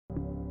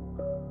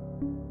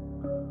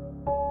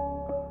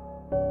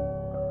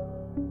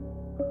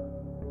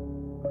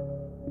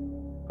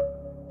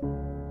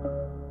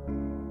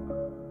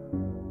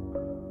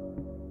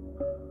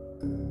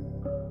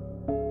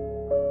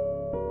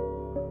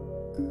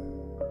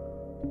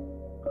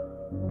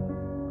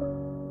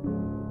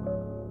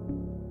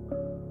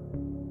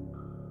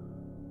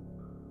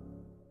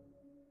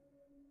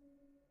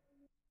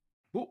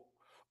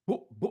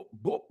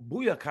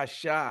Booyah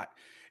Kashat.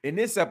 In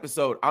this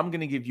episode, I'm going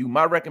to give you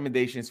my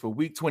recommendations for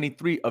week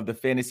 23 of the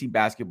fantasy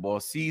basketball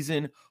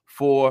season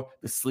for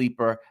the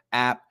Sleeper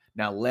app.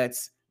 Now,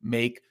 let's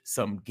make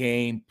some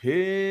game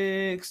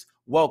picks.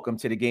 Welcome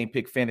to the Game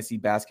Pick Fantasy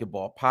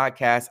Basketball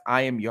Podcast.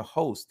 I am your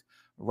host,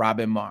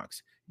 Robin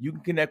Marks. You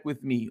can connect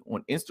with me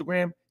on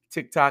Instagram,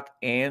 TikTok,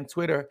 and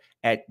Twitter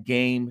at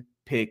Game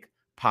Pick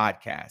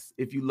Podcast.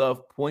 If you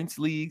love points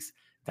leagues,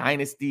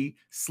 Dynasty,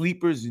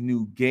 Sleeper's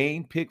new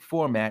game pick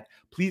format,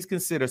 please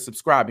consider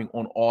subscribing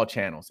on all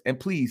channels. And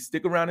please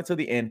stick around until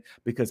the end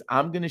because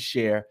I'm going to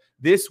share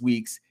this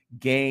week's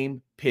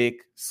game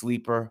pick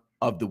sleeper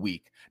of the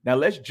week. Now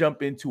let's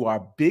jump into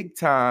our big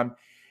time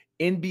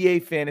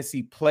NBA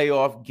fantasy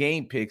playoff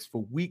game picks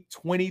for week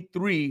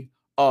 23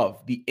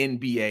 of the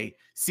NBA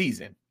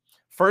season.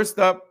 First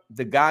up,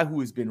 the guy who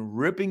has been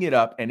ripping it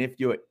up, and if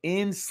you're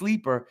in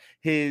Sleeper,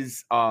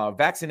 his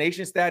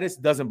vaccination status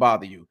doesn't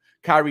bother you.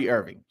 Kyrie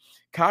Irving.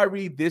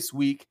 Kyrie this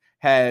week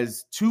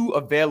has 2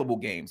 available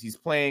games. He's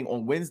playing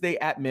on Wednesday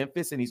at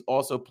Memphis, and he's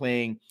also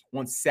playing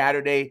on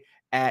Saturday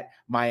at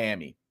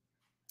Miami.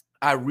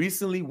 I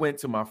recently went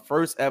to my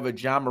first ever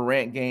Ja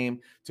Morant game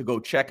to go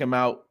check him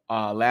out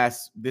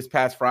this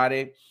past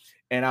Friday,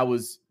 and I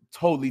was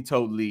totally,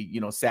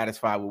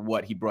 satisfied with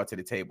what he brought to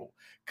the table.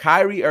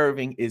 Kyrie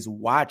Irving is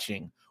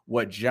watching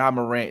what Ja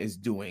Morant is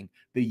doing.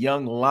 The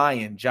young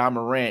lion, Ja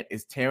Morant,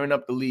 is tearing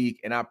up the league,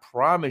 and I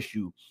promise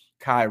you,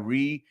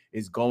 Kyrie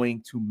is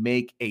going to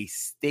make a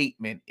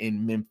statement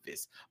in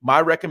Memphis. My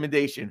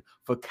recommendation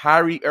for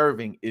Kyrie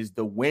Irving is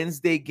the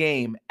Wednesday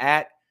game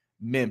at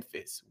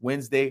Memphis.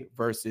 Wednesday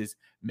versus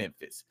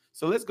Memphis.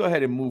 So let's go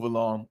ahead and move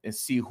along and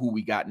see who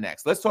we got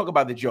next. Let's talk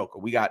about the Joker.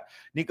 We got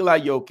Nikola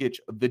Jokic,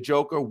 the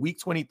Joker, week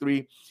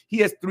 23. He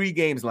has 3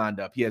 games lined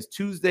up. He has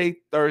Tuesday,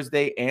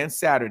 Thursday, and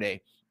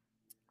Saturday.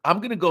 I'm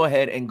going to go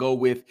ahead and go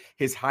with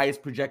his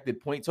highest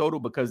projected point total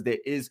because there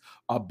is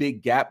a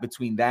big gap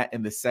between that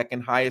and the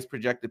second highest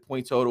projected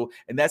point total,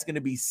 and that's going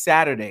to be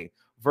Saturday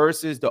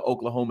versus the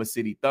Oklahoma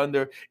City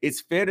Thunder. It's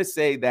fair to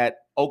say that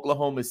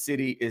Oklahoma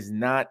City is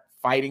not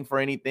fighting for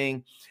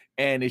anything,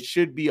 and it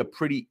should be a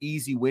pretty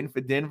easy win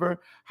for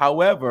Denver.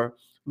 However,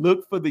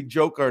 look for the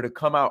Joker to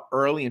come out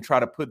early and try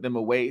to put them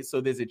away.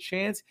 So there's a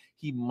chance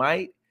he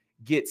might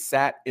get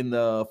sat in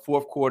the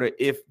fourth quarter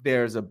if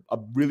there's a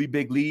really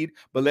big lead.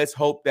 But let's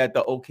hope that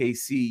the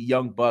OKC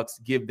Young Bucks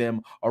give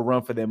them a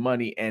run for their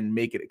money and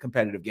make it a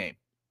competitive game.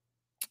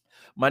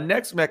 My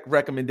next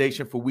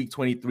recommendation for week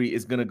 23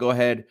 is going to go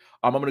ahead.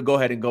 I'm going to go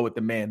ahead and go with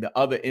the man, the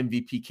other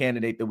MVP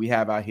candidate that we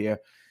have out here,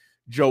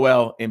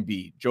 Joel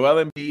Embiid.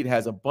 Joel Embiid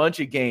has a bunch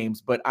of games,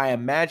 but I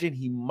imagine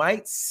he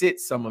might sit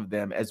some of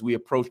them as we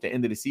approach the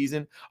end of the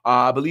season.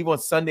 I believe on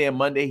Sunday and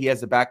Monday, he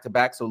has a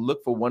back-to-back, so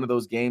look for one of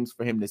those games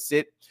for him to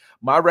sit.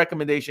 My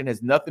recommendation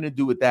has nothing to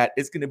do with that.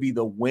 It's going to be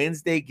the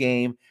Wednesday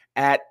game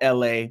at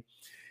LA.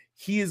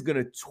 He is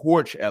going to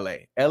torch LA.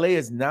 LA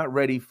is not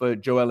ready for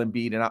Joel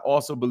Embiid, and I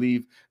also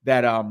believe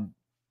that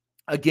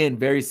again,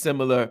 very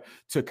similar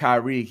to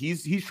Kyrie.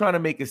 He's trying to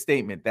make a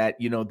statement that,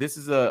 this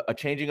is a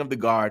changing of the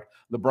guard.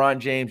 LeBron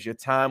James, your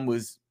time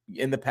was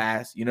in the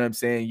past. You know what I'm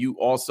saying? You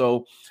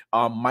also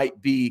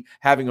might be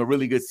having a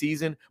really good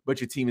season, but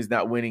your team is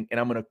not winning, and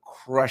I'm going to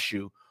crush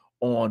you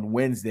on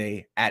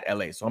Wednesday at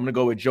LA. So I'm going to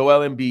go with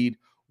Joel Embiid,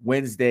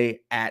 Wednesday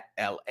at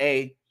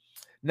LA.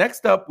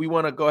 Next up, we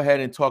want to go ahead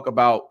and talk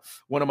about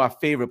one of my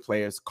favorite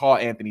players,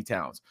 Karl-Anthony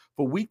Towns.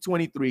 For week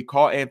 23,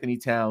 Karl-Anthony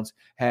Towns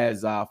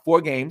has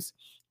 4 games.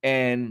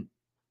 And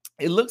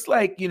it looks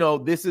like,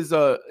 this is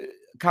a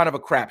kind of a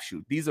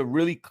crapshoot. These are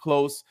really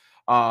close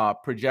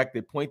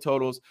projected point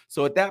totals.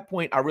 So at that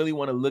point, I really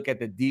want to look at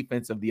the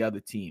defense of the other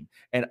team.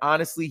 And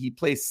honestly, he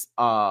plays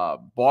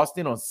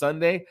Boston on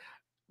Sunday.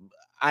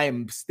 I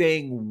am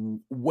staying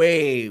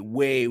way,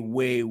 way,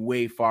 way,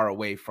 way far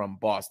away from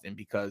Boston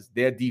because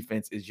their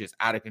defense is just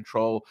out of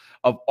control.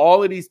 Of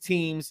all of these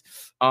teams,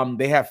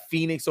 they have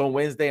Phoenix on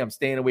Wednesday. I'm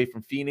staying away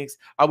from Phoenix.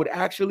 I would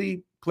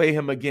actually play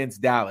him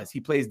against Dallas.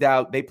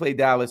 They play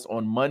Dallas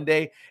on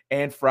Monday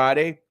and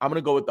Friday. I'm going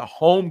to go with the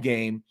home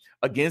game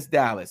against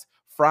Dallas.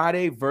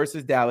 Friday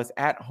versus Dallas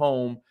at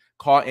home,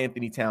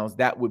 Karl-Anthony Towns.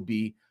 That would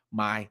be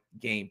my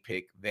game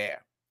pick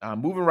there.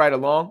 Moving right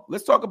along,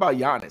 let's talk about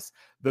Giannis,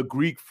 the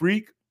Greek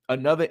Freak,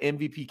 another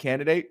MVP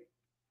candidate.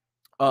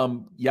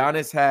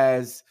 Giannis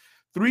has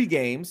 3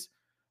 games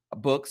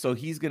booked, so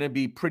he's going to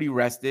be pretty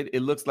rested. It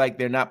looks like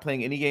they're not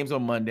playing any games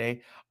on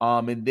Monday.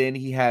 And then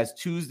he has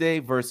Tuesday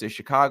versus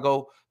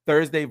Chicago,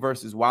 Thursday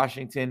versus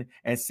Washington,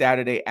 and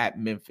Saturday at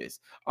Memphis.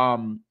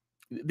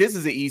 This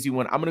is an easy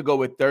one. I'm going to go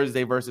with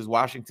Thursday versus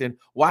Washington.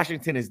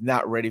 Washington is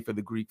not ready for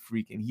the Greek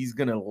Freak, and he's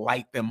going to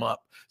light them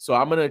up. So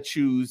I'm going to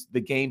choose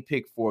the game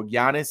pick for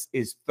Giannis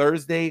is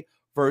Thursday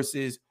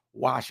versus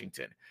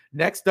Washington.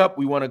 Next up,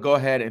 we want to go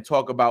ahead and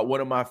talk about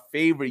one of my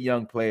favorite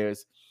young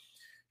players,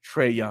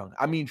 Trae Young.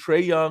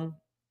 Trae Young,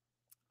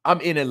 I'm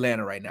in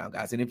Atlanta right now,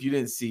 guys. And if you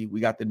didn't see,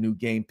 we got the new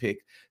game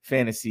pick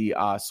fantasy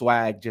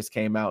swag just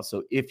came out.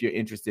 So if you're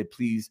interested,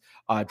 please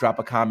drop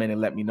a comment and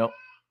let me know.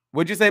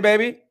 What'd you say,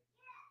 baby?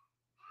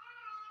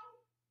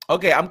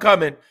 Okay, I'm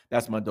coming.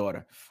 That's my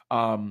daughter.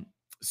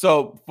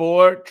 So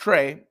for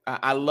Trey,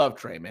 I love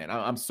Trey, man.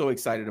 I'm so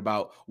excited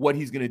about what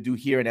he's going to do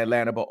here in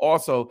Atlanta, but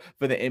also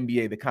for the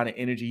NBA, the kind of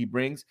energy he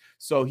brings.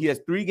 So he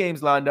has 3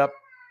 games lined up.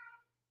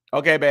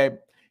 Okay, babe.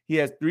 He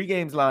has 3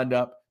 games lined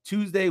up: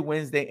 Tuesday,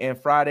 Wednesday, and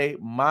Friday.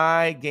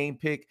 My game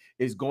pick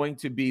is going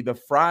to be the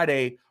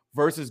Friday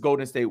versus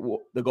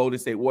the Golden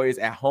State Warriors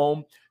at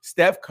home.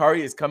 Steph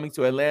Curry is coming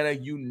to Atlanta.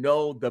 You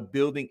know the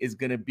building is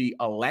going to be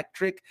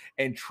electric,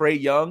 and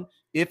Trae Young,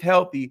 if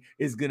healthy,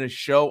 is going to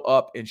show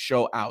up and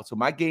show out. So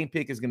my game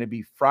pick is going to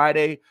be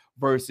Friday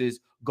versus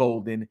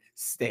Golden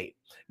State.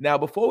 Now,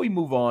 before we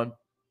move on,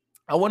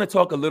 I want to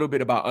talk a little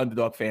bit about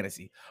Underdog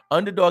Fantasy.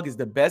 Underdog is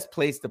the best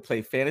place to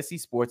play fantasy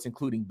sports,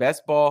 including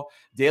best ball,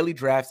 daily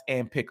drafts,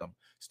 and pick'em.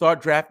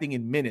 Start drafting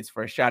in minutes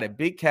for a shot at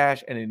big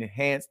cash and an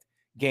enhanced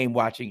game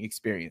watching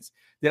experience.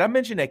 Did I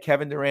mention that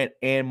Kevin Durant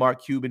and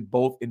Mark Cuban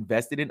both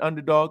invested in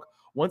Underdog?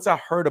 Once I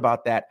heard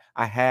about that,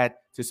 I had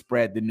to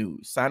spread the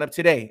news. Sign up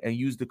today and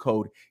use the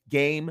code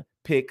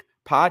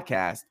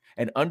GamePickPodcast,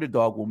 and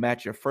Underdog will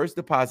match your first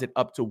deposit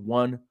up to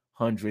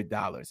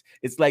 $100.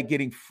 It's like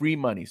getting free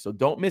money. So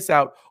don't miss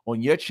out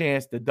on your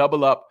chance to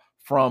double up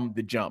from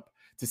the jump.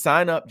 To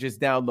sign up,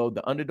 just download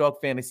the Underdog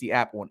Fantasy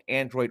app on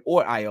Android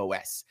or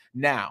iOS.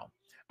 Now,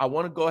 I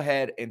want to go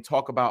ahead and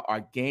talk about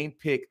our game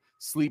pick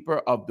sleeper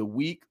of the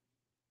week.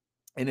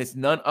 And it's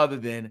none other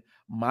than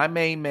my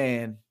main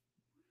man.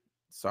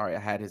 Sorry, I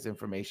had his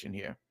information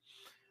here.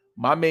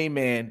 My main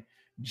man,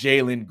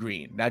 Jalen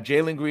Green. Now,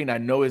 Jalen Green, I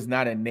know is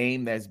not a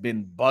name that's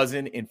been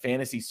buzzing in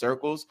fantasy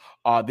circles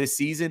this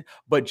season,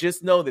 but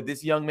just know that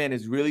this young man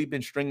has really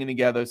been stringing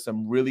together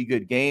some really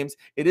good games.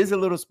 It is a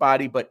little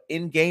spotty, but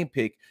in game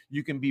pick,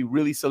 you can be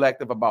really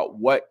selective about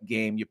what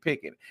game you're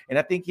picking. And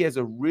I think he has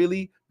a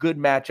really good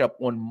matchup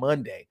on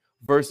Monday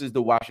versus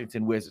the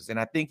Washington Wizards. And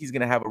I think he's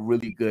going to have a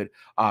really good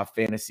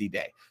fantasy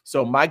day.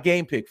 So my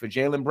game pick for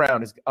Jalen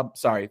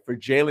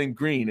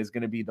Green is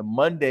going to be the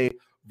Monday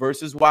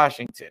versus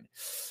Washington.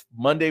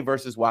 Monday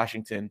versus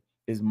Washington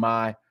is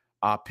my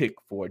pick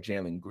for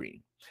Jalen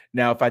Green.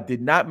 Now, if I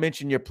did not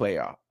mention your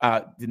player,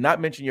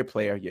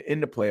 you're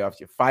in the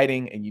playoffs, you're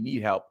fighting, and you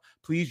need help,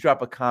 please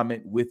drop a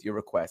comment with your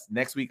request.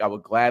 Next week, I will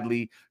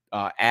gladly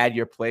add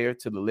your player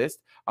to the list.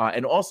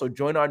 And also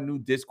join our new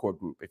Discord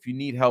group. If you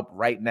need help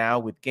right now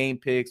with game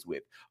picks,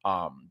 with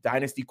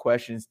dynasty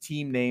questions,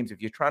 team names,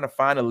 if you're trying to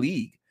find a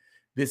league,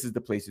 this is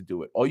the place to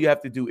do it. All you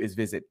have to do is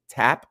visit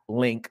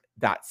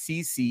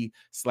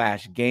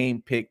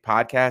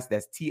taplink.cc/gamepickpodcast.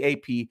 That's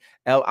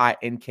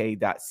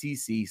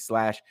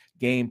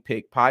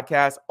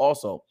taplink.cc/gamepickpodcast.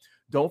 Also,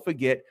 don't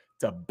forget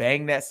to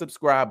bang that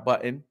subscribe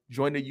button,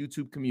 join the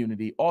YouTube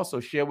community, also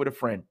share with a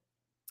friend.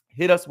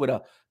 Hit us with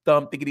a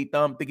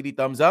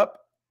thumbs up,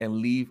 and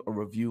leave a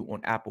review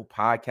on Apple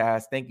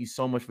Podcasts. Thank you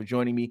so much for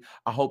joining me.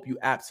 I hope you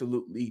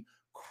absolutely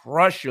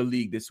crush your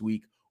league this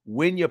week,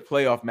 win your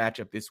playoff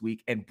matchup this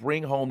week, and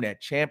bring home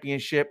that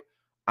championship.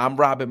 I'm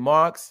Robin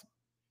Marks.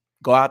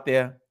 Go out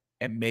there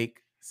and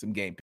make some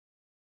game picks.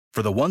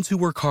 For the ones who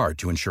work hard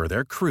to ensure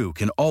their crew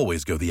can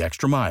always go the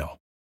extra mile,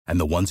 and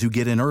the ones who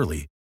get in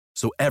early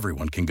so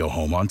everyone can go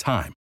home on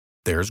time,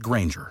 there's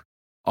Grainger,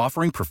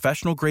 offering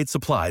professional-grade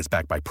supplies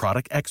backed by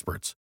product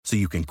experts so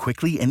you can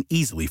quickly and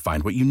easily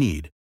find what you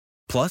need.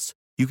 Plus,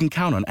 you can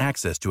count on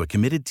access to a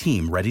committed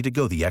team ready to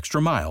go the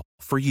extra mile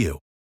for you.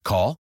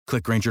 Call,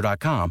 click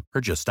Grainger.com,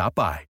 or just stop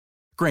by.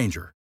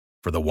 Grainger,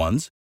 for the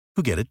ones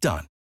who get it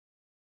done.